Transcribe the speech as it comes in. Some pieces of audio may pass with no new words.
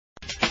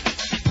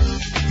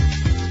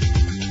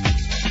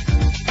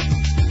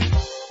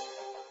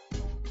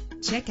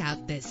Check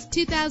out this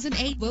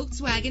 2008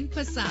 Volkswagen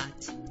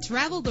Passat.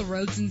 Travel the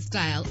roads in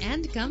style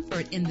and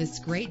comfort in this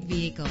great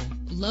vehicle.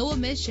 Low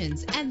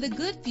emissions and the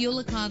good fuel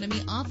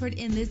economy offered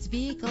in this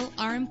vehicle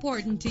are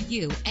important to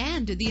you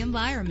and to the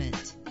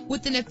environment.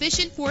 With an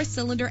efficient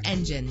 4-cylinder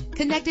engine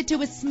connected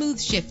to a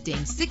smooth shifting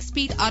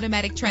 6-speed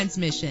automatic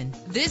transmission,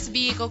 this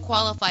vehicle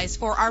qualifies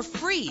for our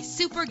free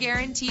Super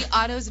Guarantee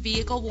Autos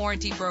Vehicle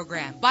Warranty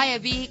Program. Buy a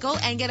vehicle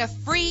and get a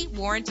free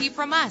warranty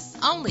from us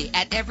only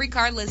at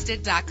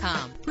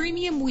everycarlisted.com.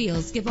 Premium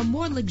wheels give a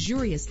more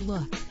luxurious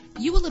look.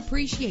 You will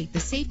appreciate the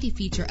safety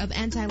feature of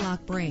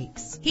anti-lock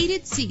brakes.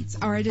 Heated seats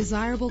are a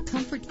desirable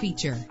comfort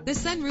feature. The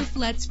sunroof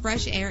lets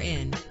fresh air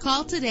in.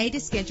 Call today to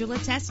schedule a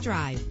test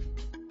drive.